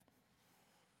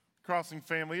Crossing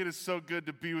family, it is so good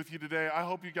to be with you today. I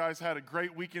hope you guys had a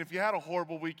great weekend. If you had a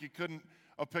horrible week, you couldn't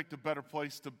have picked a better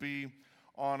place to be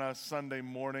on a Sunday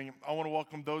morning. I want to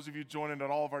welcome those of you joining at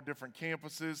all of our different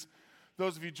campuses,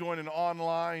 those of you joining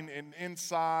online and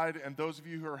inside, and those of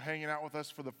you who are hanging out with us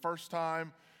for the first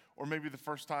time or maybe the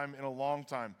first time in a long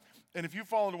time. And if you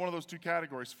fall into one of those two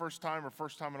categories, first time or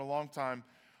first time in a long time,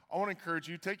 I want to encourage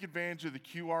you, take advantage of the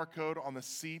QR code on the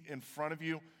seat in front of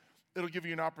you. It'll give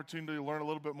you an opportunity to learn a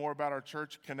little bit more about our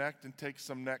church, connect, and take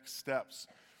some next steps.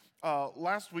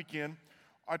 Last weekend,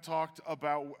 I talked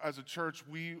about, as a church,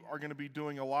 we are going to be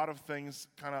doing a lot of things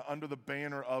kind of under the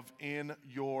banner of In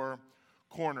Your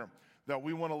Corner, that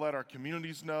we want to let our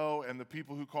communities know and the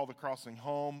people who call the Crossing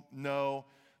home know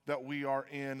that we are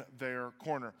in their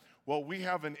corner. Well, we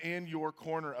have an In Your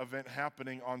Corner event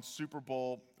happening on Super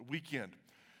Bowl weekend.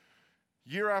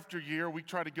 Year after year, we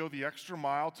try to go the extra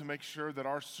mile to make sure that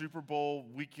our Super Bowl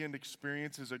weekend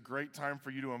experience is a great time for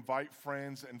you to invite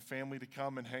friends and family to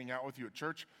come and hang out with you at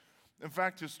church. In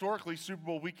fact, historically, Super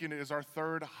Bowl weekend is our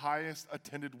third highest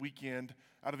attended weekend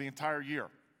out of the entire year.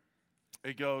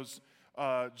 It goes,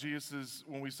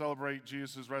 when we celebrate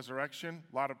Jesus' resurrection,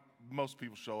 most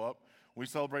people show up. When we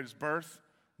celebrate his birth,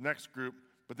 next group.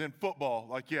 But then football,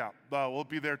 we'll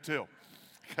be there too,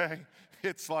 okay?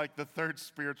 It's like the third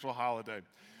spiritual holiday.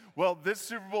 Well, this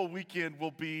Super Bowl weekend will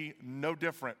be no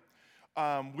different.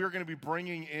 We're going to be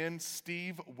bringing in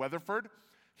Steve Weatherford.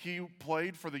 He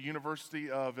played for the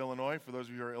University of Illinois. For those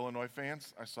of you who are Illinois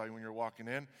fans, I saw you when you were walking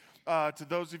in. To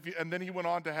those of you, and then he went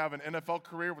on to have an NFL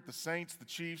career with the Saints, the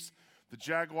Chiefs, the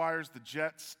Jaguars, the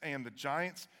Jets, and the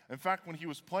Giants. In fact, when he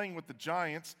was playing with the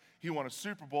Giants, he won a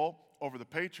Super Bowl over the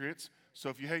Patriots. So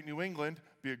if you hate New England,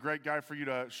 be a great guy for you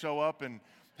to show up and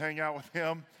hang out with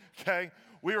him, okay?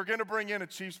 We were going to bring in a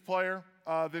Chiefs player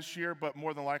this year, but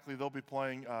more than likely they'll be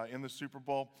playing in the Super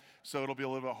Bowl, so it'll be a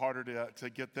little bit harder to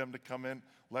get them to come in.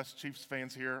 Less Chiefs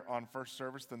fans here on first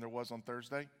service than there was on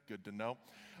Thursday. Good to know.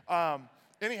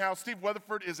 Anyhow, Steve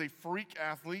Weatherford is a freak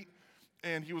athlete,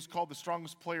 and he was called the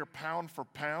strongest player pound for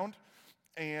pound,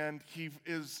 and he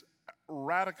is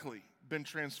radically been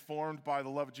transformed by the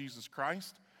love of Jesus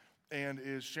Christ and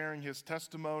is sharing his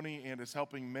testimony and is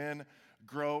helping men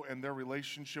grow in their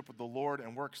relationship with the Lord,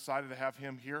 and we're excited to have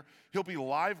him here. He'll be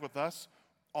live with us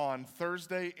on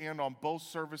Thursday and on both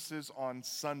services on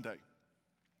Sunday.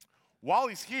 While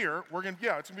he's here, it's going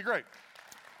to be great.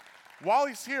 While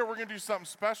he's here, we're going to do something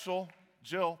special.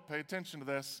 Jill, pay attention to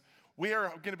this. We are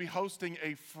going to be hosting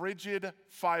a frigid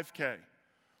 5K,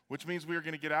 which means we are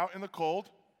going to get out in the cold,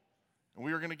 and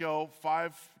we are going to go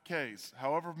 5 Ks,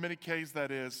 however many Ks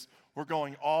that is. We're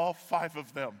going all 5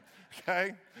 of them,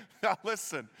 okay? Now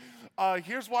listen,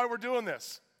 here's why we're doing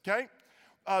this, okay?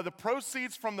 The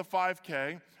proceeds from the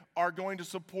 5K are going to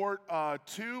support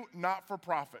 2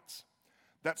 not-for-profits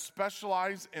that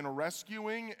specialize in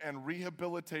rescuing and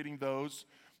rehabilitating those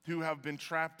who have been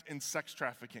trapped in sex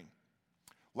trafficking.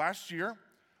 Last year,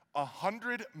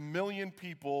 100 million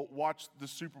people watched the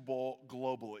Super Bowl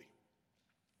globally.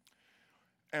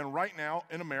 And right now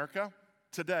in America,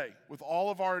 today, with all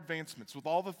of our advancements, with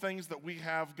all the things that we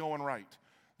have going right,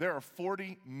 there are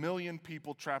 40 million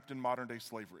people trapped in modern-day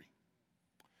slavery.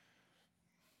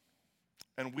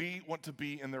 And we want to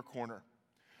be in their corner.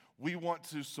 We want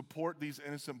to support these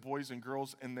innocent boys and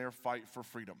girls in their fight for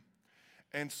freedom.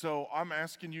 And so I'm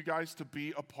asking you guys to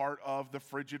be a part of the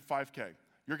frigid 5K.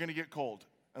 You're going to get cold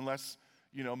unless,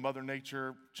 Mother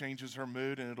Nature changes her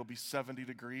mood and it'll be 70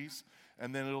 degrees,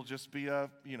 and then it'll just be a,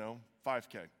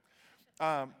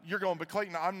 5K. You're going, but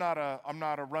Clayton, I'm not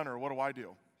a runner. What do I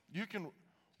do? You can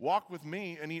walk with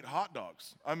me and eat hot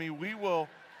dogs. I mean, we will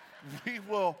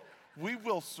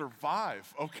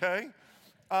survive, okay?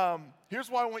 Here's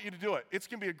why I want you to do it. It's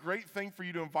going to be a great thing for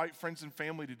you to invite friends and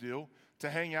family to do, to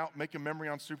hang out, make a memory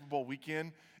on Super Bowl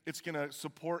weekend. It's going to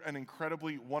support an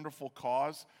incredibly wonderful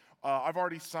cause. I've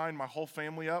already signed my whole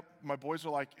family up. My boys are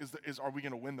like, are we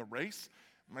going to win the race?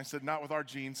 And I said, not with our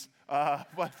genes,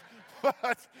 but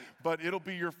it'll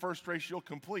be your first race you'll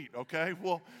complete, okay?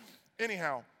 Well,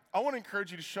 anyhow, I want to encourage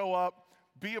you to show up,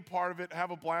 be a part of it, have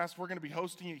a blast. We're going to be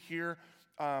hosting it here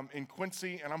in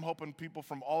Quincy, and I'm hoping people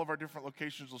from all of our different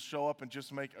locations will show up and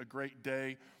just make a great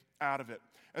day out of it.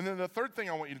 And then the third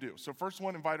thing I want you to do, so first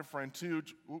one, invite a friend.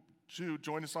 2,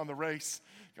 join us on the race.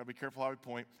 Got to be careful how we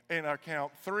point. And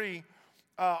count. 3,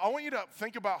 I want you to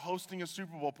think about hosting a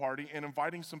Super Bowl party and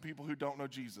inviting some people who don't know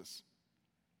Jesus,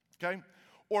 okay?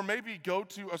 Or maybe go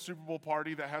to a Super Bowl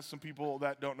party that has some people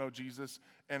that don't know Jesus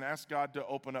and ask God to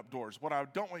open up doors. What I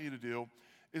don't want you to do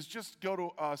is just go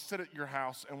to sit at your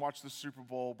house and watch the Super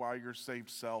Bowl by your saved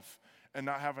self and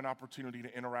not have an opportunity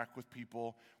to interact with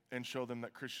people and show them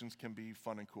that Christians can be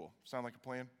fun and cool. Sound like a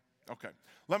plan? Okay.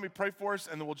 Let me pray for us,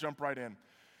 and then we'll jump right in.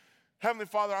 Heavenly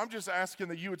Father, I'm just asking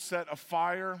that you would set a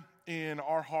fire in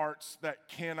our hearts that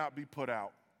cannot be put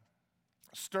out.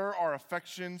 Stir our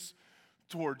affections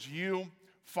towards you.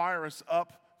 Fire us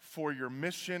up for your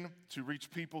mission to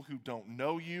reach people who don't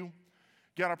know you.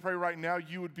 God, I pray right now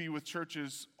you would be with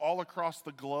churches all across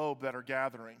the globe that are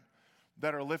gathering,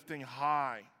 that are lifting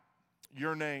high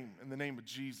your name in the name of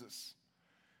Jesus.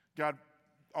 God,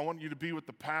 I want you to be with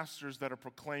the pastors that are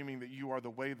proclaiming that you are the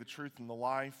way, the truth, and the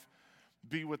life.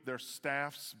 Be with their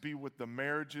staffs, be with the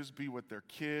marriages, be with their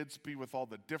kids, be with all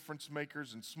the difference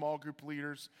makers and small group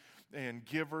leaders and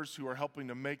givers who are helping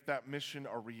to make that mission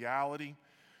a reality.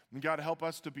 And God, help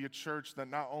us to be a church that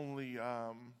not only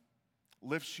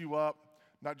lifts you up,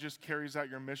 not just carries out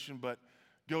your mission, but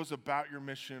goes about your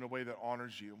mission in a way that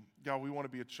honors you. God, we want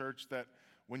to be a church that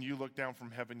when you look down from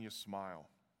heaven, you smile.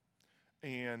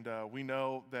 And we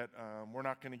know that we're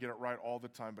not going to get it right all the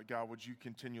time, but God, would you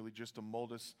continually just to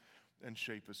mold us and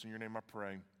shape us. In your name I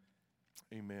pray,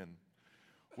 amen.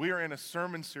 We are in a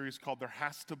sermon series called There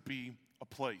Has to Be a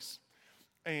Place.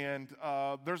 And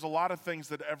there's a lot of things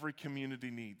that every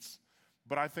community needs.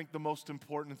 But I think the most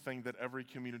important thing that every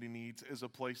community needs is a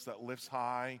place that lifts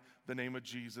high the name of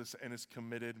Jesus and is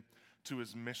committed to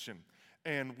his mission.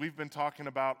 And we've been talking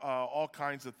about all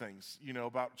kinds of things,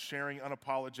 about sharing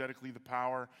unapologetically the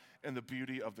power and the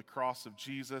beauty of the cross of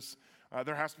Jesus.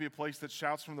 There has to be a place that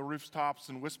shouts from the rooftops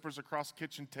and whispers across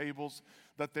kitchen tables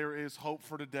that there is hope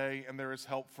for today and there is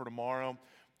help for tomorrow.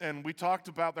 And we talked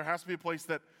about there has to be a place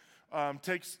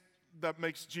that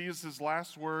makes Jesus'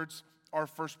 last words our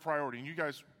first priority. And you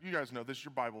guys know this,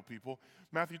 you're Bible people.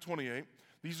 Matthew 28,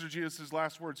 these are Jesus'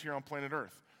 last words here on planet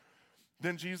Earth.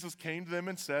 Then Jesus came to them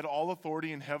and said, all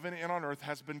authority in heaven and on earth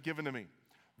has been given to me.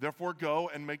 Therefore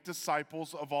go and make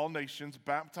disciples of all nations,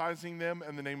 baptizing them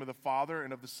in the name of the Father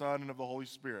and of the Son and of the Holy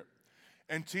Spirit,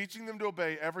 and teaching them to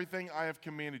obey everything I have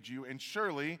commanded you. And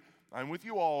surely I'm with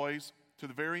you always to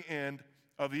the very end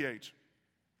of the age.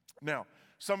 Now,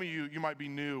 some of you might be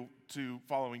new to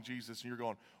following Jesus, and you're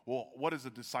going, well, what is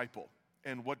a disciple?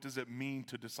 And what does it mean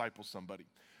to disciple somebody?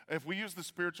 If we use the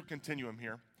spiritual continuum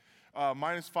here,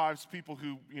 -5's people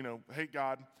who, hate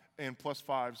God, and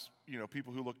 +5's,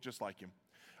 people who look just like him.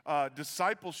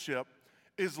 Discipleship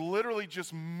is literally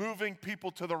just moving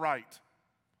people to the right.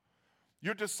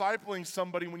 You're discipling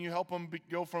somebody when you help them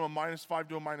go from a -5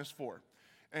 to a -4.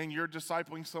 And you're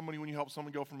discipling somebody when you help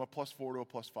someone go from a +4 to a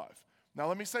 +5. Now,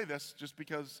 let me say this, just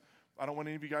because I don't want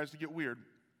any of you guys to get weird.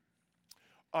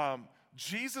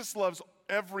 Jesus loves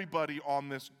everybody on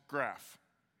this graph.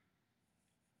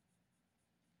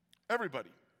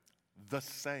 Everybody. The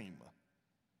same.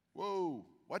 Whoa,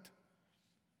 what?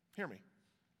 Hear me.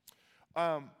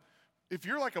 If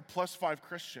you're like a +5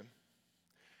 Christian,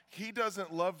 he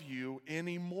doesn't love you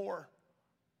any more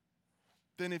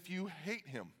than if you hate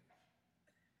him.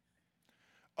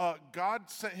 God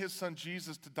sent his son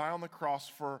Jesus to die on the cross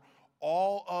for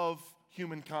all of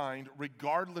humankind,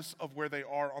 regardless of where they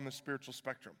are on the spiritual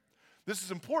spectrum. This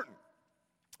is important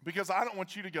because I don't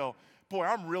want you to go, boy,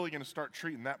 I'm really going to start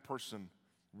treating that person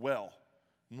well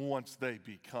once they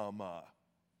become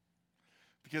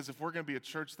Because if we're going to be a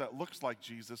church that looks like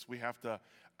Jesus, we have to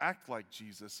act like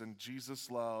Jesus, and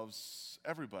Jesus loves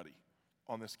everybody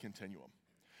on this continuum.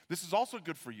 This is also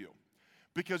good for you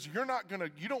because you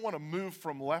don't want to move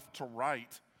from left to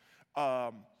right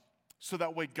so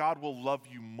that way God will love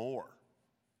you more.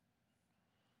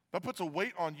 That puts a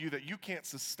weight on you that you can't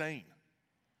sustain.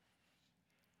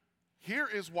 Here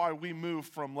is why we move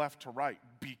from left to right,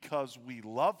 because we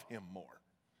love him more,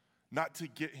 not to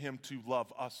get him to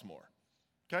love us more.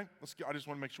 Okay? I just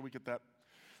want to make sure we get that.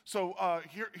 So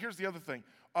here's the other thing.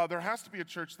 There has to be a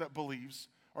church that believes,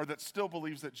 or that still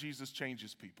believes, that Jesus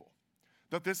changes people.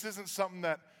 That this isn't something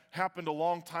that happened a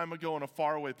long time ago in a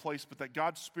faraway place, but that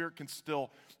God's Spirit can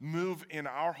still move in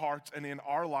our hearts and in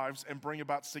our lives and bring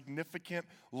about significant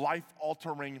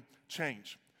life-altering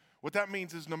change. What that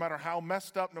means is no matter how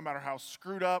messed up, no matter how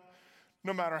screwed up,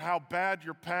 no matter how bad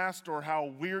your past or how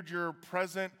weird your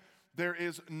present, there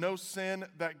is no sin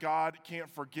that God can't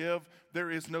forgive. There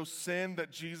is no sin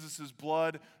that Jesus'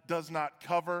 blood does not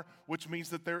cover, which means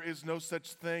that there is no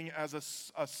such thing as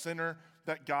a sinner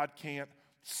that God can't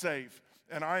save.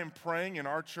 And I am praying in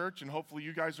our church, and hopefully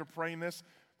you guys are praying this,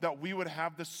 that we would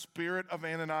have the spirit of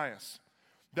Ananias,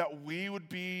 that we would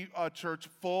be a church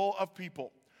full of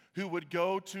people who would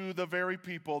go to the very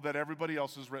people that everybody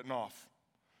else has written off.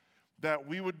 That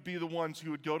we would be the ones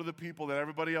who would go to the people that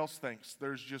everybody else thinks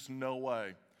there's just no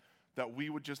way. That we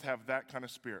would just have that kind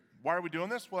of spirit. Why are we doing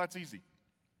this? Well, that's easy.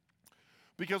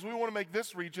 because we want to make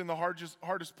this region the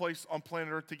hardest place on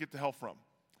planet Earth to get to hell from.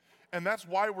 And that's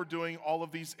why we're doing all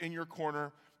of these In Your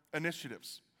Corner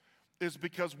initiatives, is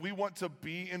because we want to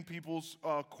be in people's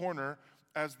corner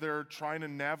as they're trying to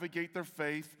navigate their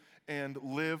faith and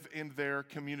live in their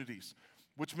communities,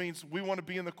 which means we want to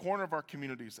be in the corner of our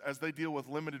communities as they deal with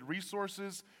limited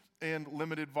resources and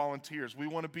limited volunteers. We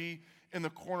want to be in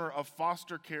the corner of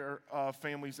foster care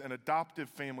families and adoptive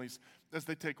families as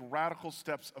they take radical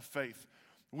steps of faith.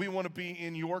 We want to be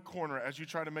in your corner as you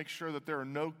try to make sure that there are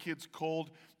no kids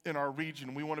cold in our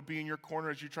region. We want to be in your corner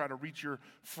as you try to reach your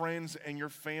friends and your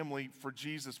family for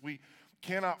Jesus. We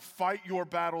cannot fight your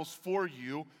battles for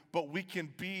you, but we can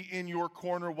be in your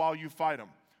corner while you fight them.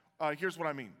 Here's what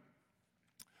I mean.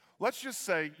 Let's just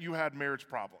say you had marriage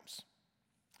problems.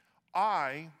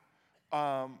 I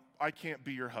can't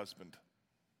be your husband.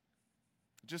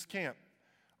 Just can't.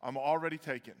 I'm already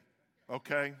taken,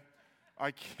 okay? I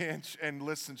can't, and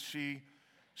listen, she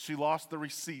lost the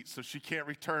receipt, so she can't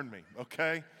return me,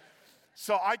 okay?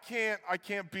 So I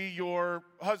can't be your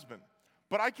husband,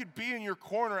 but I could be in your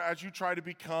corner as you try to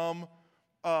become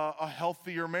a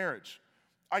healthier marriage.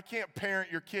 I can't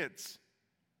parent your kids.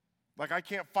 Like, I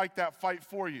can't fight that fight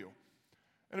for you.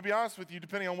 And to be honest with you,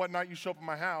 depending on what night you show up at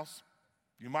my house,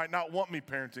 you might not want me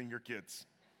parenting your kids,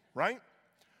 right?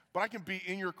 But I can be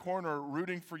in your corner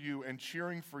rooting for you and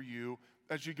cheering for you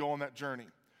as you go on that journey.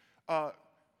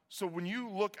 So when you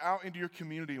look out into your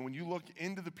community and when you look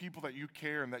into the people that you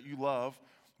care and that you love,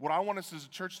 what I want us as a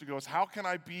church to go is, how can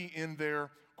I be in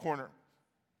their corner?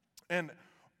 And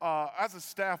as a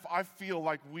staff, I feel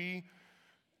like we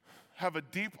have a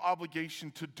deep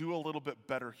obligation to do a little bit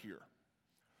better here.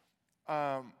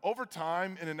 Over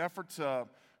time, in an effort to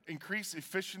increase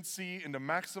efficiency and to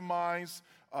maximize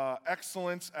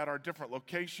excellence at our different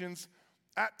locations,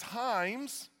 at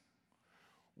times,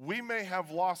 we may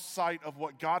have lost sight of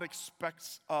what God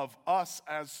expects of us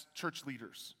as church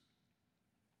leaders.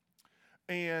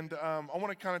 And I want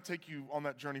to kind of take you on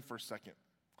that journey for a second.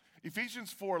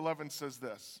 Ephesians 4:11 says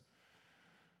this: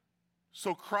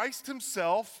 "So Christ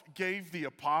himself gave the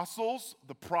apostles,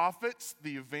 the prophets,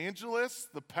 the evangelists,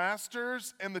 the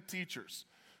pastors, and the teachers."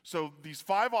 So these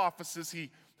 5 offices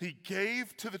he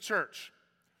gave to the church.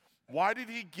 Why did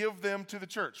he give them to the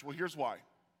church? Well, here's why.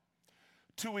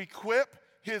 To equip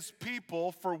his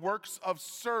people for works of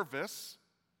service,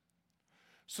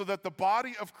 so that the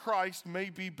body of Christ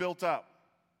may be built up.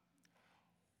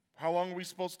 How long are we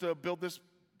supposed to build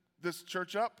this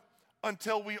church up?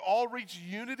 Until we all reach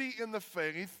unity in the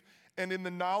faith and in the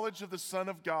knowledge of the Son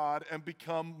of God and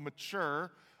become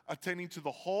mature, attaining to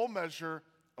the whole measure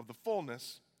of the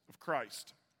fullness of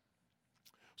Christ.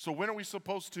 So when are we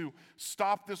supposed to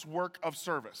stop this work of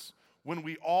service? When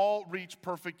we all reach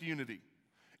perfect unity.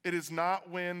 It is not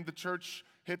when the church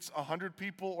hits 100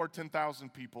 people or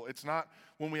 10,000 people. It's not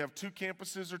when we have 2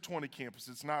 campuses or 20 campuses.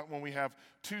 It's not when we have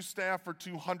 2 staff or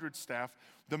 200 staff.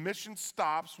 The mission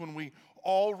stops when we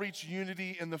all reach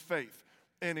unity in the faith.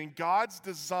 And in God's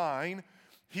design,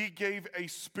 he gave a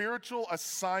spiritual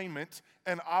assignment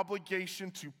and obligation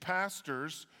to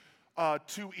pastors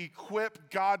to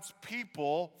equip God's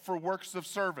people for works of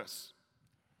service.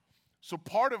 So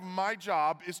part of my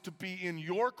job is to be in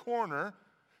your corner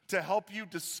to help you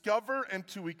discover and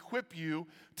to equip you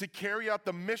to carry out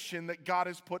the mission that God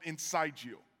has put inside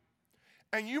you.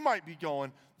 And you might be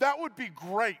going, that would be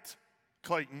great,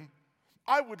 Clayton.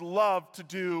 I would love to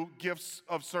do gifts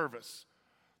of service.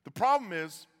 The problem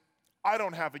is, I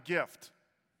don't have a gift.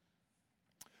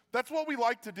 That's what we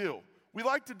like to do. We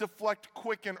like to deflect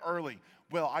quick and early.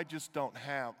 Well, I just don't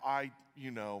have.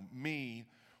 Me,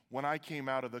 when I came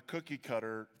out of the cookie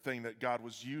cutter thing that God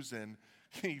was using,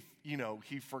 he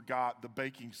forgot the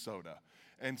baking soda.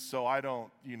 And so I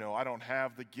don't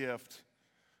have the gift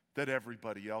that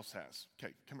everybody else has.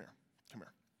 Okay, come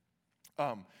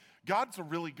here. God's a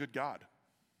really good God.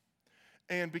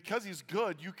 And because he's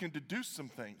good, you can deduce some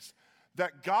things.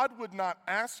 That God would not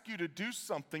ask you to do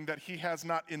something that he has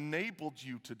not enabled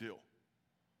you to do.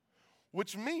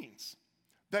 Which means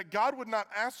that God would not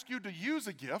ask you to use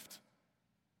a gift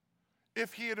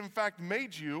if he had in fact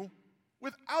made you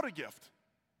without a gift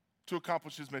to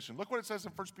accomplish his mission. Look what it says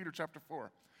in 1 Peter chapter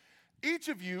 4. Each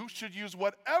of you should use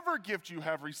whatever gift you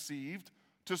have received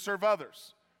to serve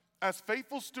others as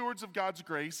faithful stewards of God's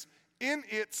grace in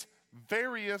its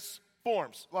various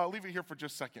forms. Well, I'll leave it here for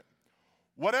just a second.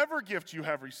 Whatever gift you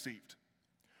have received.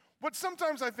 What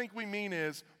sometimes I think we mean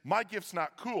is, my gift's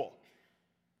not cool.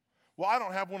 Well, I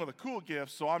don't have one of the cool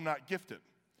gifts, so I'm not gifted.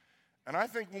 And I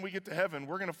think when we get to heaven,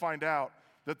 we're going to find out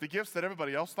that the gifts that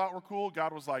everybody else thought were cool,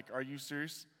 God was like, are you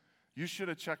serious? You should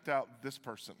have checked out this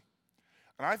person.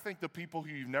 And I think the people who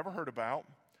you've never heard about,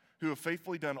 who have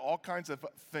faithfully done all kinds of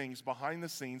things behind the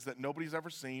scenes that nobody's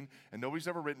ever seen and nobody's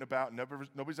ever written about,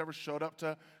 nobody's ever showed up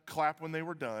to clap when they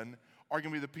were done, are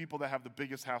going to be the people that have the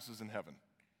biggest houses in heaven,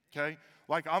 okay?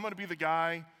 Like, I'm going to be the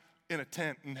guy in a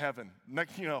tent in heaven.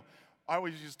 You know, I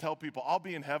always just tell people, I'll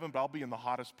be in heaven, but I'll be in the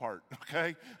hottest part,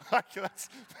 okay? Like,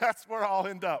 that's where I'll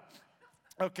end up,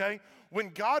 okay? When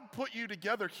God put you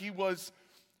together, He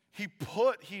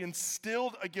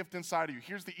instilled a gift inside of you.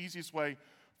 Here's the easiest way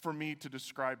for me to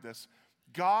describe this.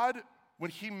 God,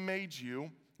 when He made you,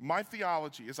 my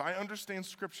theology, as I understand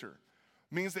Scripture,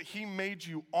 means that He made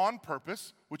you on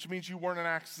purpose, which means you weren't an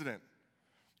accident.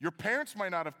 Your parents might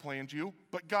not have planned you,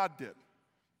 but God did,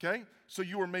 okay? So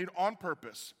you were made on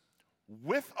purpose,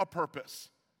 with a purpose,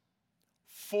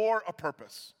 for a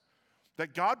purpose.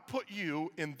 That God put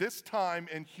you in this time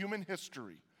in human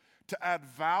history to add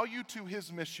value to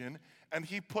His mission, and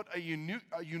He put a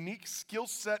unique skill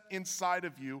set inside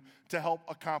of you to help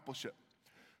accomplish it.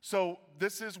 So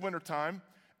this is wintertime,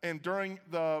 and during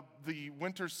the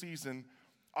winter season,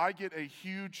 I get a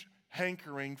huge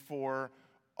hankering for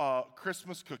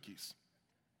Christmas cookies.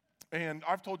 And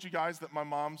I've told you guys that my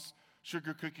mom's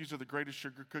sugar cookies are the greatest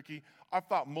sugar cookie. I've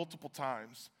thought multiple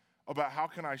times about how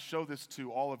can I show this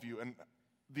to all of you, and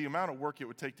the amount of work it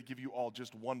would take to give you all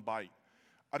just one bite.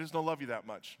 I just don't love you that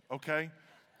much, okay?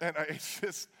 And it's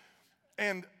just,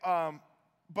 and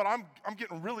but I'm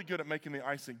getting really good at making the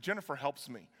icing. Jennifer helps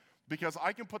me because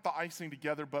I can put the icing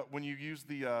together, but when you use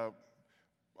the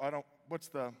what's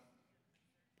the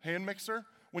hand mixer?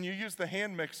 When you use the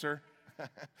hand mixer,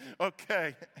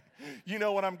 okay, you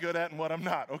know what I'm good at and what I'm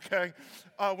not, okay?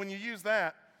 When you use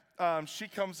that, she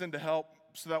comes in to help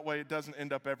so that way it doesn't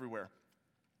end up everywhere.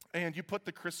 And you put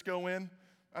the Crisco in.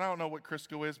 And I don't know what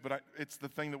Crisco is, but it's the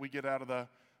thing that we get out of I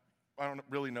don't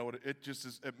really know what it just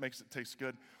is. It makes it taste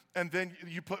good. And then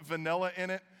you put vanilla in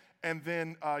it, and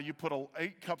then you put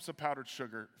 8 cups of powdered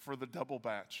sugar for the double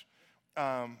batch.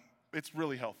 It's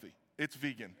really healthy. It's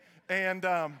vegan. And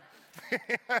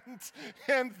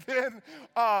and then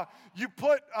you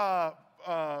put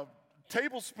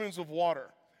tablespoons of water.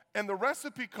 And the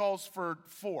recipe calls for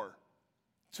 4.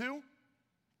 2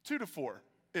 to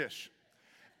 4-ish.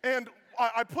 And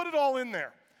I put it all in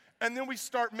there, and then we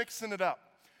start mixing it up.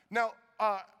 Now,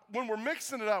 when we're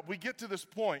mixing it up, we get to this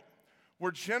point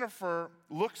where Jennifer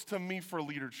looks to me for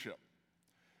leadership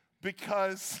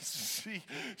because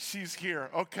she's here,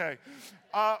 okay,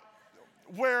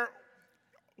 where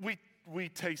we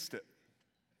taste it.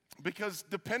 Because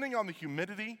depending on the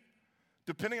humidity,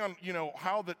 depending on, you know,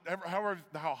 how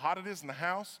hot it is in the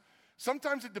house,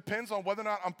 sometimes it depends on whether or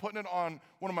not I'm putting it on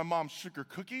one of my mom's sugar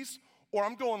cookies, or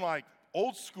I'm going like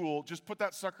old school, just put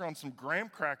that sucker on some graham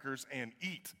crackers and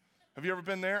eat. Have you ever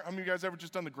been there? How many of you guys ever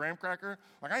just done the graham cracker?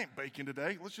 Like, I ain't baking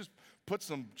today. Let's just put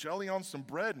some jelly on some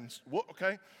bread and,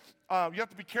 okay? You have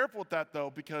to be careful with that,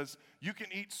 though, because you can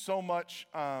eat so much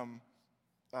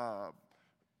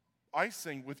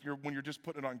icing when you're just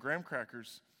putting it on graham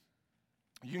crackers.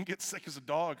 You can get sick as a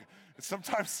dog. And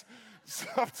sometimes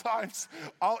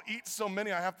I'll eat so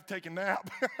many I have to take a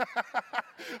nap.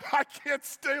 I can't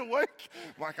stay awake.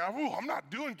 I'm like, I'm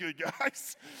not doing good,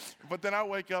 guys. But then I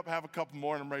wake up, have a couple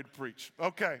more, and I'm ready to preach.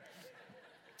 Okay.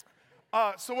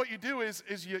 So what you do is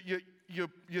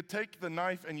you take the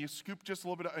knife and you scoop just a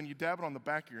little bit and you dab it on the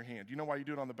back of your hand. You know why you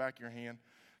do it on the back of your hand?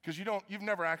 Because you've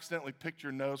never accidentally picked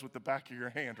your nose with the back of your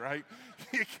hand, right?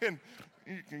 You can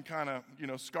kind of,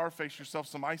 Scarface yourself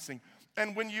some icing.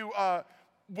 And when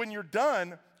you're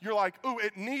done, you're like, ooh,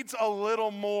 it needs a little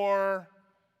more.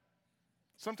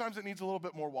 Sometimes it needs a little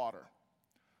bit more water.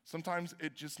 Sometimes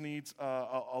it just needs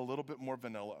a little bit more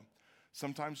vanilla.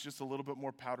 Sometimes just a little bit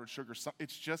more powdered sugar.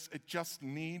 It just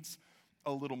needs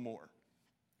a little more.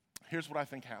 Here's what I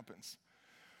think happens.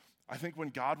 I think when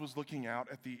God was looking out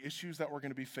at the issues that we're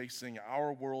going to be facing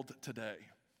our world today,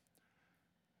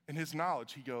 in His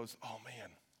knowledge, He goes, oh man,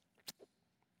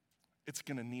 it's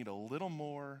going to need a little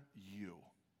more you.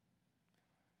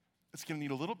 It's going to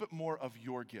need a little bit more of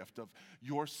your gift, of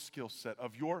your skill set,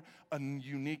 of your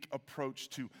unique approach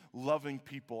to loving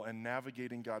people and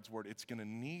navigating God's word. It's going to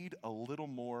need a little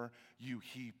more you.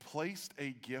 He placed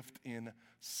a gift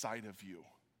inside of you.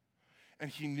 And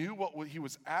He knew what He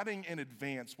was adding in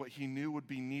advance, what He knew would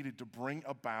be needed to bring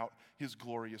about His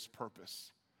glorious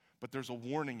purpose. But there's a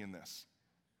warning in this.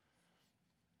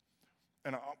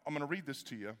 And I'm going to read this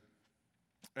to you.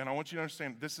 And I want you to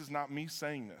understand, this is not me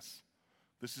saying this.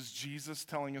 This is Jesus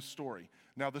telling a story.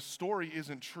 Now, the story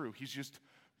isn't true. He's just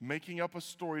making up a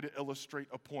story to illustrate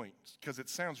a point because it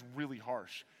sounds really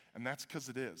harsh, and that's because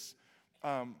it is.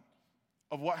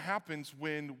 of what happens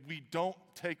when we don't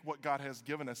take what God has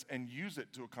given us and use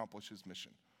it to accomplish his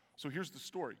mission. So here's the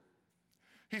story.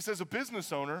 He says a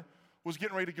business owner was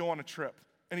getting ready to go on a trip,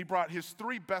 and he brought his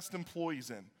 3 best employees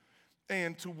in.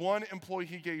 And to one employee,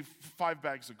 he gave 5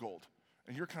 bags of gold.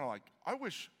 And you're kind of like, I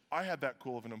wish I had that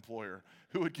cool of an employer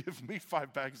who would give me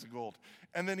 5 bags of gold.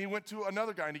 And then he went to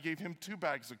another guy, and he gave him 2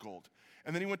 bags of gold.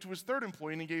 And then he went to his third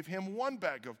employee, and he gave him 1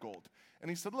 bag of gold. And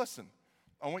he said, listen,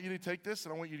 I want you to take this,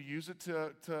 and I want you to use it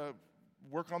to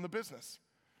work on the business.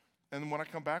 And when I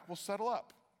come back, we'll settle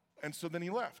up. And so then he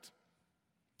left.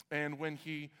 And when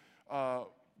he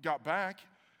got back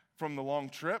from the long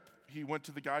trip, he went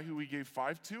to the guy who he gave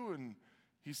 5 to, and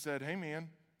he said, hey, man,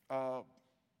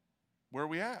 where are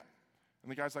we at?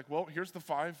 And the guy's like, well, here's the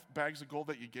 5 bags of gold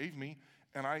that you gave me,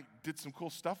 and I did some cool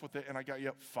stuff with it, and I got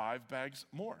you 5 bags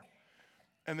more.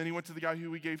 And then he went to the guy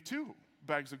who he gave 2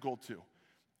 bags of gold to.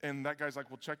 And that guy's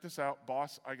like, well, check this out,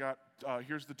 boss. I got,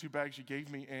 here's the 2 bags you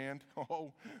gave me, and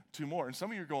 2 more. And some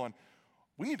of you are going,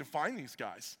 we need to find these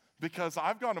guys, because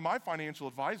I've gone to my financial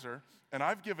advisor, and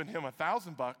I've given him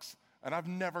 $1,000, and I've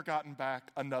never gotten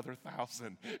back another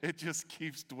 1,000. It just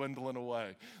keeps dwindling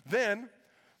away. Then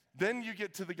you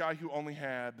get to the guy who only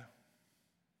had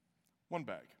 1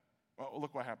 bag. Well,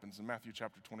 look what happens in Matthew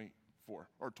chapter 24,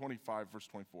 or 25, verse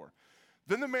 24.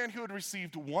 Then the man who had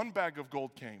received 1 bag of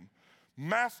gold came.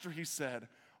 Master, he said,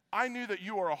 I knew that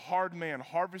you are a hard man,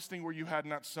 harvesting where you had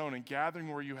not sown and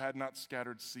gathering where you had not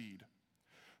scattered seed.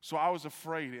 So I was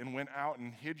afraid and went out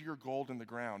and hid your gold in the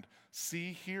ground.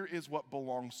 See, here is what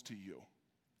belongs to you.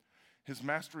 His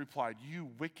master replied, you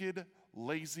wicked,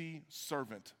 lazy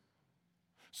servant.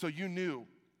 So you knew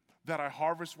that I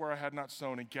harvest where I had not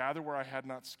sown and gather where I had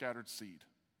not scattered seed.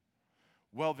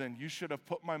 Well then, you should have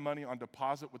put my money on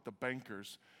deposit with the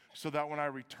bankers, so that when I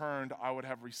returned, I would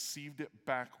have received it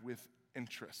back with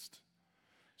interest.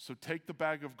 So take the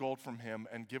bag of gold from him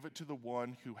and give it to the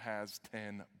one who has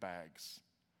 10 bags.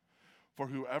 For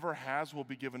whoever has will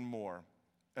be given more,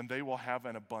 and they will have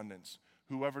an abundance.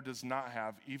 Whoever does not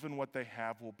have, even what they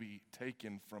have will be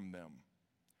taken from them.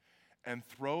 And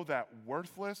throw that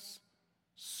worthless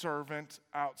servant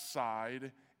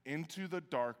outside into the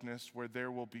darkness where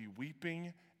there will be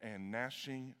weeping and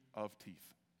gnashing of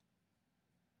teeth.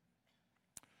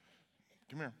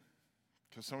 Come here.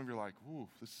 Because some of you are like, ooh,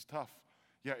 this is tough.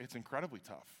 Yeah, it's incredibly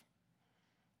tough.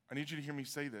 I need you to hear me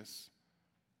say this.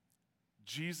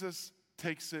 Jesus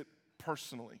takes it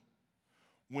personally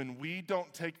when we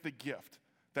don't take the gift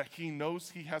that he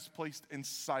knows he has placed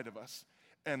inside of us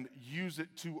and use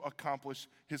it to accomplish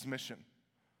his mission.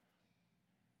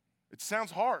 It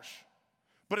sounds harsh,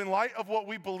 but in light of what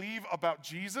we believe about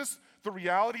Jesus, the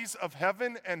realities of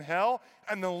heaven and hell,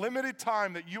 and the limited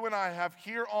time that you and I have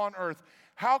here on earth,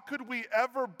 how could we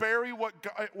ever bury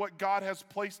what God has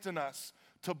placed in us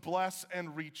to bless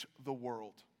and reach the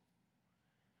world?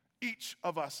 Each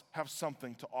of us have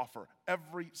something to offer,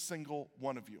 every single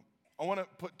one of you. I want to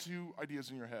put 2 ideas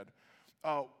in your head.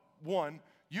 One,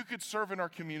 you could serve in our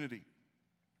community.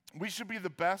 We should be the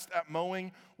best at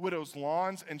mowing widows'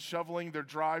 lawns and shoveling their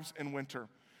drives in winter.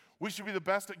 We should be the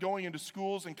best at going into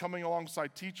schools and coming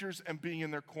alongside teachers and being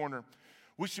in their corner.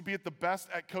 We should be at the best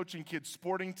at coaching kids'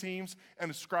 sporting teams and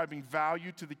ascribing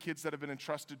value to the kids that have been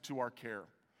entrusted to our care.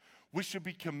 We should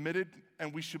be committed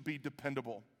and we should be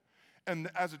dependable.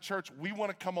 And as a church, we want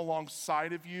to come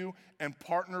alongside of you and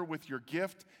partner with your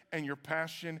gift and your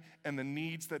passion and the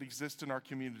needs that exist in our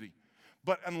community.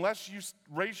 But unless you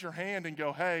raise your hand and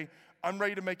go, hey, I'm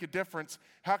ready to make a difference,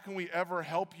 how can we ever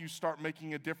help you start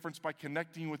making a difference by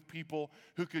connecting with people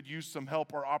who could use some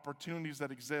help or opportunities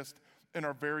that exist in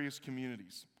our various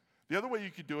communities? The other way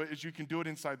you could do it is you can do it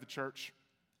inside the church.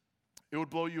 It would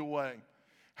blow you away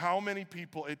how many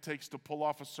people it takes to pull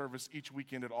off a service each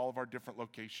weekend at all of our different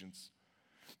locations.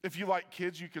 If you like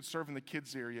kids, you could serve in the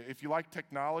kids area. If you like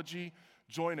technology,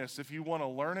 join us. If you want to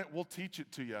learn it, we'll teach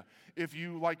it to you. If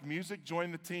you like music,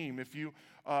 join the team. If you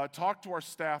talk to our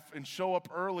staff and show up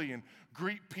early and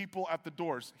greet people at the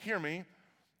doors, hear me,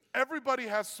 everybody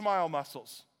has smile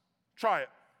muscles. Try it.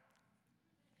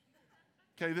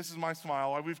 Okay, this is my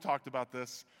smile. We've talked about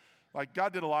this. Like,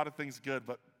 God did a lot of things good,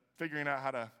 but figuring out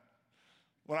how to,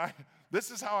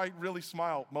 this is how I really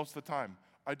smile most of the time.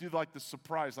 I do like the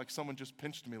surprise, like someone just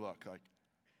pinched me look, like,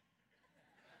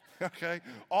 okay?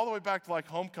 All the way back to like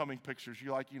homecoming pictures.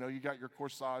 You got your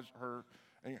corsage,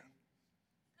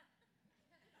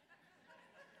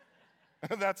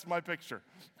 and that's my picture,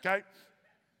 okay?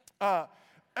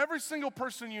 Every single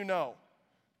person you know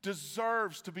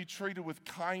deserves to be treated with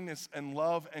kindness and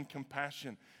love and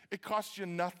compassion. It costs you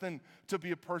nothing to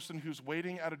be a person who's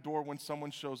waiting at a door when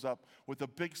someone shows up with a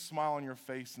big smile on your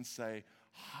face and say,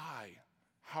 hi,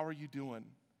 how are you doing?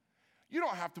 You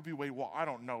don't have to be, wait, well, I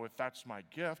don't know if that's my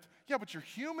gift. Yeah, but you're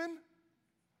human.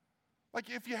 Like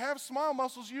if you have smile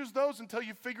muscles, use those until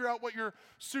you figure out what your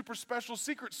super special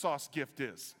secret sauce gift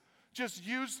is. Just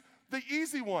use the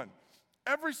easy one.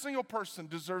 Every single person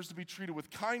deserves to be treated with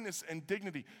kindness and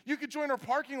dignity. You could join our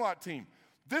parking lot team.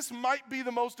 This might be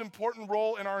the most important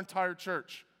role in our entire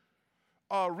church.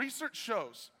 Research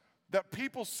shows that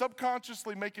people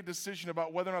subconsciously make a decision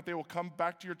about whether or not they will come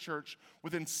back to your church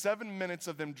within 7 minutes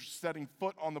of them setting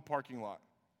foot on the parking lot.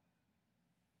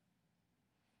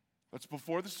 That's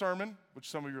before the sermon, which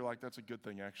some of you are like, that's a good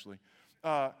thing, actually.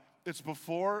 It's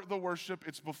before the worship.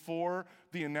 It's before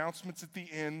the announcements at the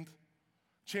end.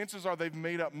 Chances are they've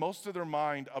made up most of their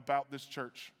mind about this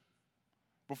church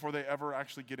before they ever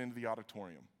actually get into the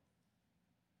auditorium.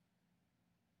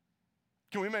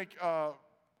 Can we make, I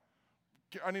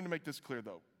need to make this clear,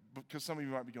 though, because some of you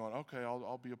might be going, okay,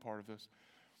 I'll be a part of this.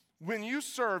 When you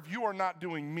serve, you are not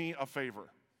doing me a favor.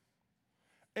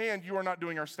 And you are not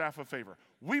doing our staff a favor.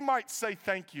 We might say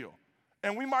thank you,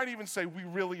 and we might even say we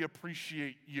really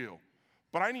appreciate you.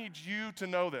 But I need you to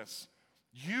know this.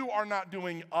 You are not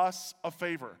doing us a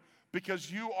favor because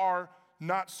you are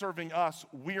not serving us.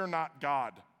 We are not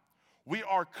God. We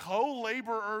are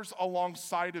co-laborers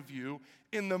alongside of you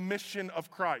in the mission of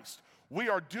Christ. We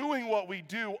are doing what we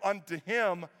do unto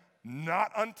him,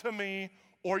 not unto me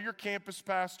or your campus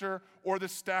pastor or the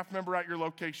staff member at your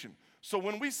location. So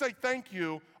when we say thank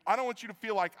you, I don't want you to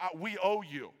feel like we owe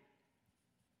you.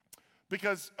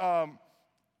 Because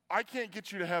I can't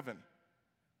get you to heaven.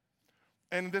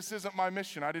 And this isn't my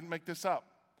mission. I didn't make this up.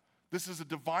 This is a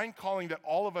divine calling that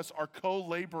all of us are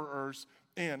co-laborers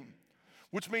in,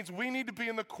 which means we need to be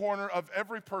in the corner of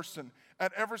every person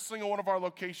at every single one of our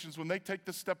locations when they take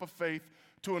the step of faith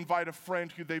to invite a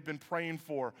friend who they've been praying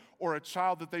for or a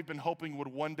child that they've been hoping would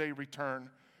one day return.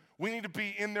 We need to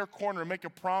be in their corner and make a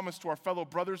promise to our fellow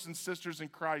brothers and sisters in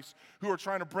Christ who are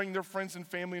trying to bring their friends and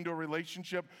family into a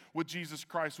relationship with Jesus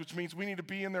Christ, which means we need to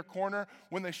be in their corner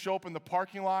when they show up in the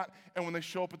parking lot and when they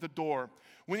show up at the door.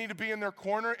 We need to be in their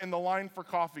corner in the line for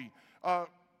coffee.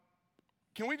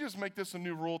 Can we just make this a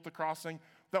new rule at the Crossing?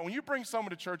 That when you bring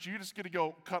someone to church, you just get to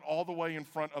go cut all the way in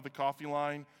front of the coffee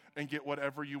line and get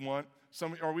whatever you want.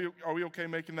 Are we okay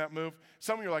making that move?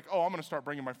 Some of you are like, oh, I'm going to start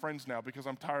bringing my friends now because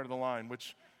I'm tired of the line,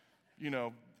 which, you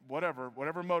know, whatever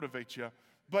motivates you.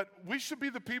 But we should be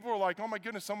the people who are like, oh my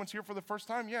goodness, someone's here for the first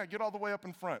time? Yeah, get all the way up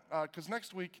in front. Because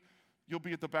next week, you'll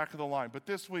be at the back of the line. But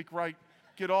this week, right,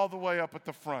 get all the way up at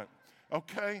the front,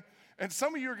 okay? And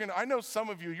some of you are I know some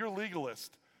of you, you're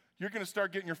legalist. You're going to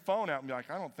start getting your phone out and be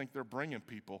like, I don't think they're bringing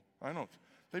people.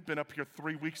 They've been up here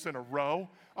 3 weeks in a row.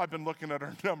 I've been looking at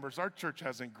our numbers. Our church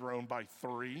hasn't grown by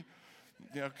 3.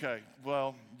 Okay,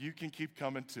 well, you can keep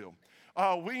coming too.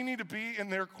 We need to be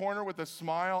in their corner with a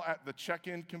smile at the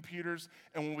check-in computers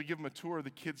and when we give them a tour of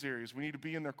the kids' areas. We need to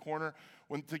be in their corner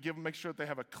make sure that they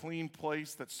have a clean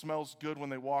place that smells good when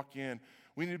they walk in.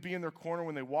 We need to be in their corner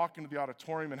when they walk into the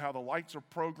auditorium and how the lights are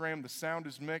programmed, the sound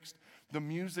is mixed, the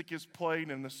music is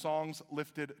played, and the songs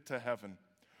lifted to heaven.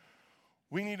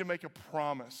 We need to make a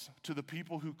promise to the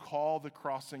people who call the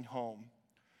Crossing home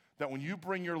that when you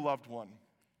bring your loved one,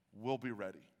 we'll be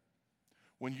ready.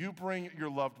 When you bring your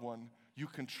loved one, you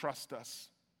can trust us.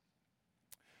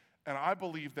 And I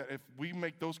believe that if we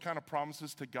make those kind of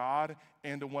promises to God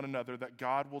and to one another, that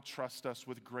God will trust us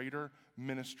with greater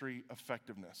ministry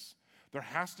effectiveness. There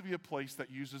has to be a place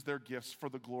that uses their gifts for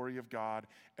the glory of God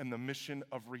and the mission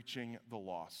of reaching the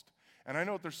lost. And I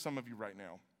know there's some of you right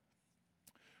now.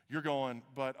 You're going,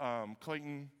 but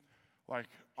Clayton,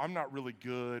 I'm not really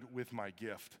good with my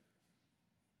gift.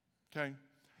 Okay?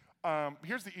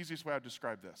 Here's the easiest way I'd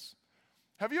describe this.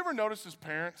 Have you ever noticed as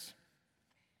parents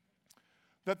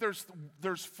that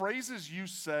there's phrases you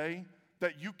say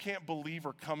that you can't believe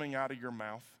are coming out of your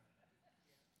mouth?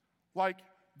 Like,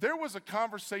 there was a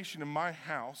conversation in my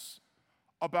house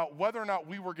about whether or not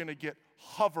we were going to get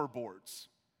hoverboards.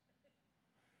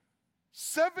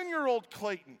 7-year-old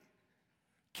Clayton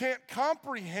can't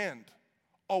comprehend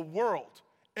a world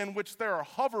in which there are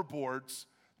hoverboards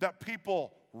that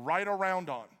people ride around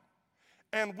on.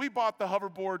 And we bought the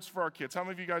hoverboards for our kids. How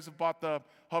many of you guys have bought the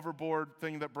hoverboard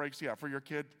thing that breaks? Yeah, for your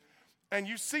kid. And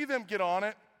you see them get on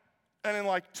it, and in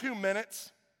like 2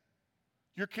 minutes,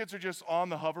 your kids are just on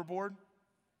the hoverboard.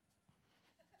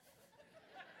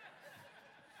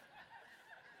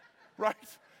 Right?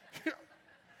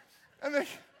 And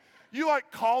you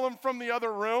like call them from the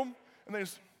other room, and they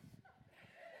just...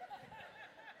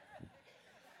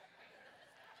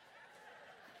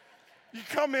 You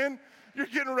come in, you're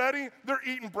getting ready, they're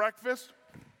eating breakfast.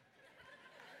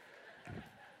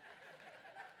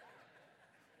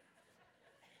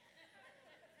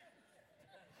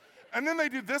 And then they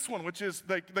do this one, which is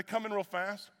they come in real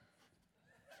fast.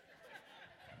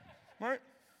 Right?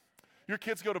 Your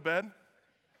kids go to bed.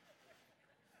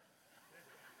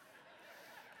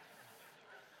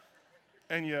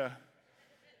 And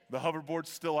the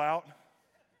hoverboard's still out.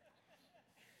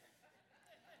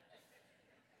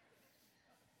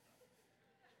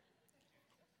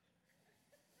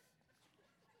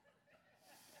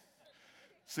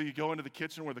 So you go into the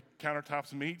kitchen where the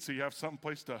countertops meet, so you have some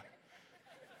place to,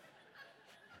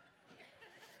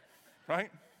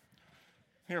 right?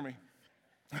 Hear me.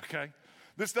 Okay.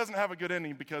 This doesn't have a good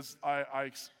ending because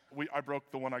I broke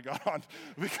the one I got on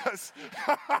because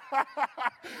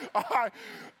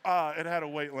it had a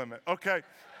weight limit. Okay.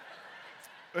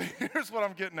 Here's what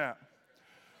I'm getting at.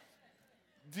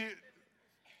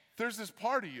 There's this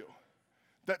part of you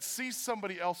that sees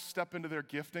somebody else step into their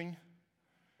gifting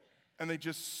and they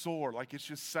just soar like it's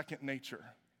just second nature.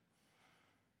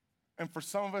 And for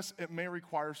some of us, it may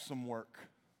require some work.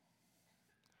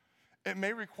 It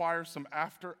may require some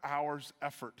after-hours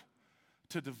effort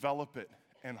to develop it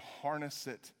and harness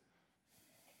it.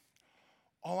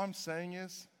 All I'm saying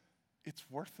is, it's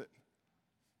worth it.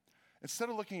 Instead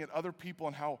of looking at other people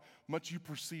and how much you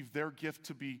perceive their gift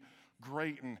to be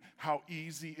great and how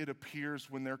easy it appears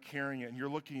when they're carrying it, and you're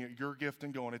looking at your gift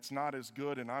and going, it's not as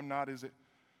good and I'm not as it.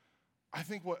 I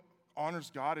think what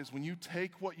honors God is when you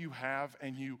take what you have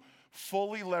and you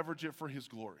fully leverage it for His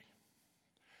glory.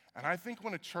 And I think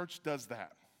when a church does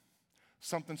that,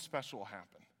 something special will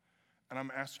happen. And I'm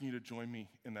asking you to join me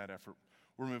in that effort.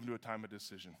 We're moving to a time of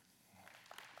decision.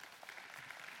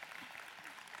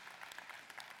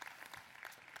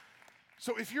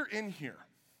 So if you're in here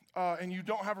and you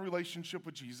don't have a relationship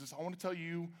with Jesus, I want to tell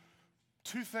you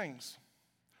two things.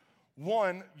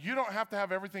 One, you don't have to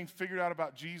have everything figured out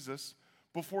about Jesus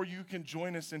before you can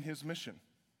join us in His mission.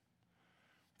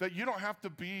 That you don't have to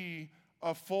be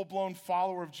a full-blown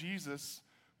follower of Jesus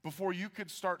before you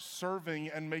could start serving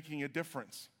and making a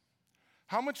difference.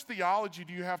 How much theology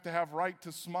do you have to have right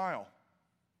to smile?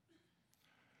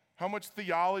 How much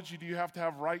theology do you have to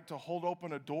have right to hold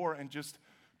open a door and just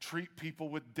treat people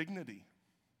with dignity?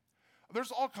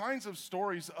 There's all kinds of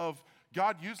stories of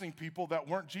God using people that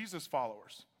weren't Jesus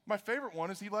followers. My favorite one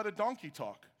is He let a donkey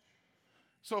talk.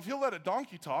 So if He'll let a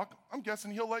donkey talk, I'm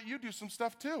guessing He'll let you do some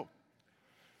stuff too.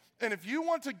 And if you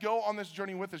want to go on this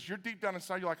journey with us, you're deep down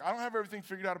inside, you're like, I don't have everything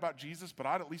figured out about Jesus, but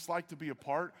I'd at least like to be a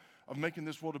part of making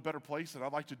this world a better place, and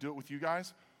I'd like to do it with you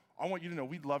guys. I want you to know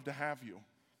we'd love to have you.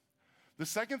 The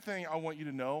second thing I want you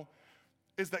to know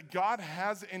is that God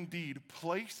has indeed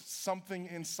placed something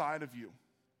inside of you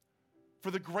for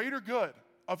the greater good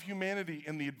of humanity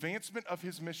and the advancement of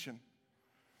His mission.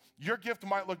 Your gift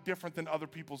might look different than other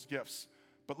people's gifts,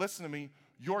 but listen to me,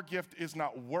 your gift is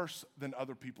not worse than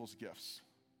other people's gifts.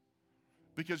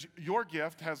 Because your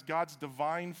gift has God's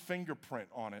divine fingerprint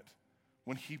on it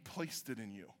when He placed it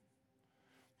in you.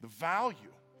 The value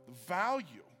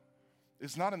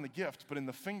is not in the gift, but in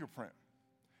the fingerprint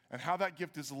and how that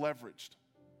gift is leveraged.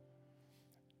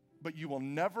 But you will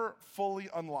never fully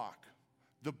unlock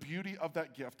the beauty of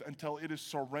that gift until it is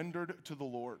surrendered to the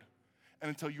Lord and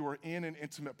until you are in an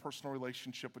intimate personal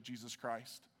relationship with Jesus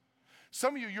Christ.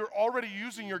 Some of you, you're already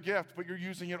using your gift, but you're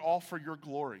using it all for your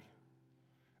glory.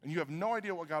 And you have no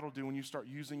idea what God will do when you start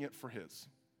using it for His.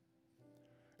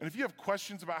 And if you have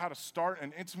questions about how to start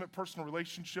an intimate personal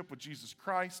relationship with Jesus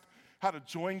Christ, how to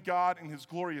join God in His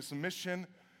glorious mission,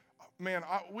 man,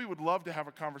 we would love to have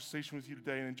a conversation with you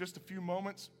today. And in just a few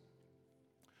moments,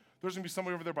 there's going to be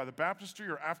somebody over there by the baptistry,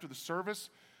 or after the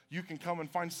service, you can come and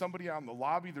find somebody out in the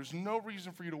lobby. There's no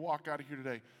reason for you to walk out of here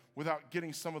today without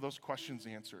getting some of those questions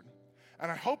answered.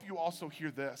 And I hope you also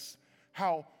hear this,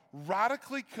 how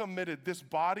radically committed this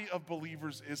body of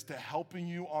believers is to helping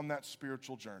you on that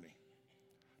spiritual journey.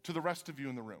 To the rest of you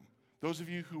in the room, those of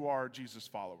you who are Jesus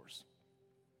followers,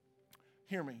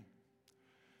 hear me.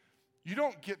 You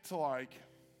don't get to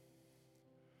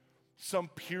some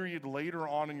period later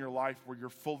on in your life where you're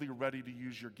fully ready to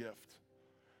use your gift.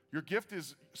 Your gift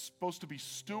is supposed to be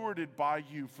stewarded by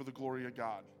you for the glory of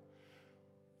God,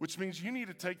 which means you need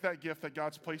to take that gift that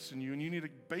God's placed in you and you need to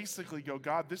basically go,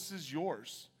 God, this is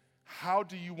yours. How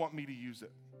do you want me to use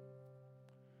it?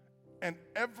 And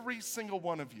every single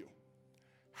one of you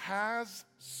has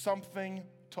something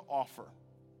to offer.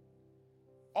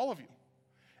 All of you.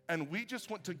 And we just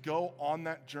want to go on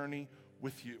that journey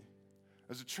with you.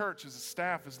 As a church, as a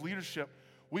staff, as leadership,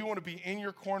 we want to be in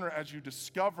your corner as you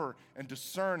discover and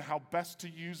discern how best to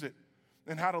use it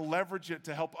and how to leverage it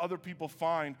to help other people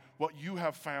find what you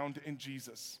have found in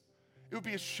Jesus. It would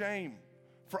be a shame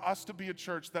for us to be a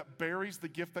church that buries the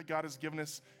gift that God has given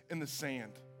us in the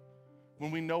sand. when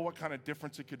we know what kind of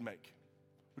difference it could make.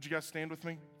 Would you guys stand with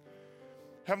me?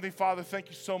 Heavenly Father, thank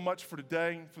you so much for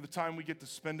today, for the time we get to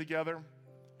spend together.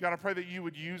 God, I pray that you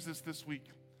would use this week.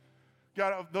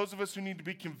 God, those of us who need to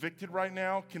be convicted right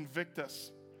now, convict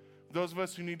us. Those of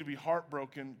us who need to be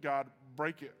heartbroken, God,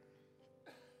 break it.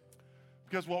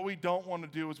 Because what we don't want to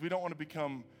do is we don't want to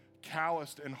become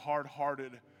calloused and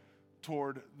hard-hearted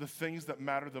toward the things that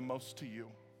matter the most to you.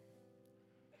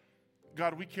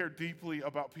 God, we care deeply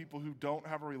about people who don't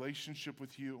have a relationship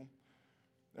with you.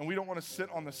 And we don't want to sit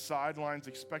on the sidelines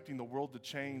expecting the world to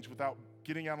change without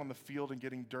getting out on the field and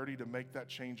getting dirty to make that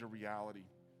change a reality.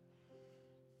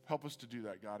 Help us to do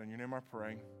that, God. In your name I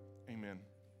pray, amen.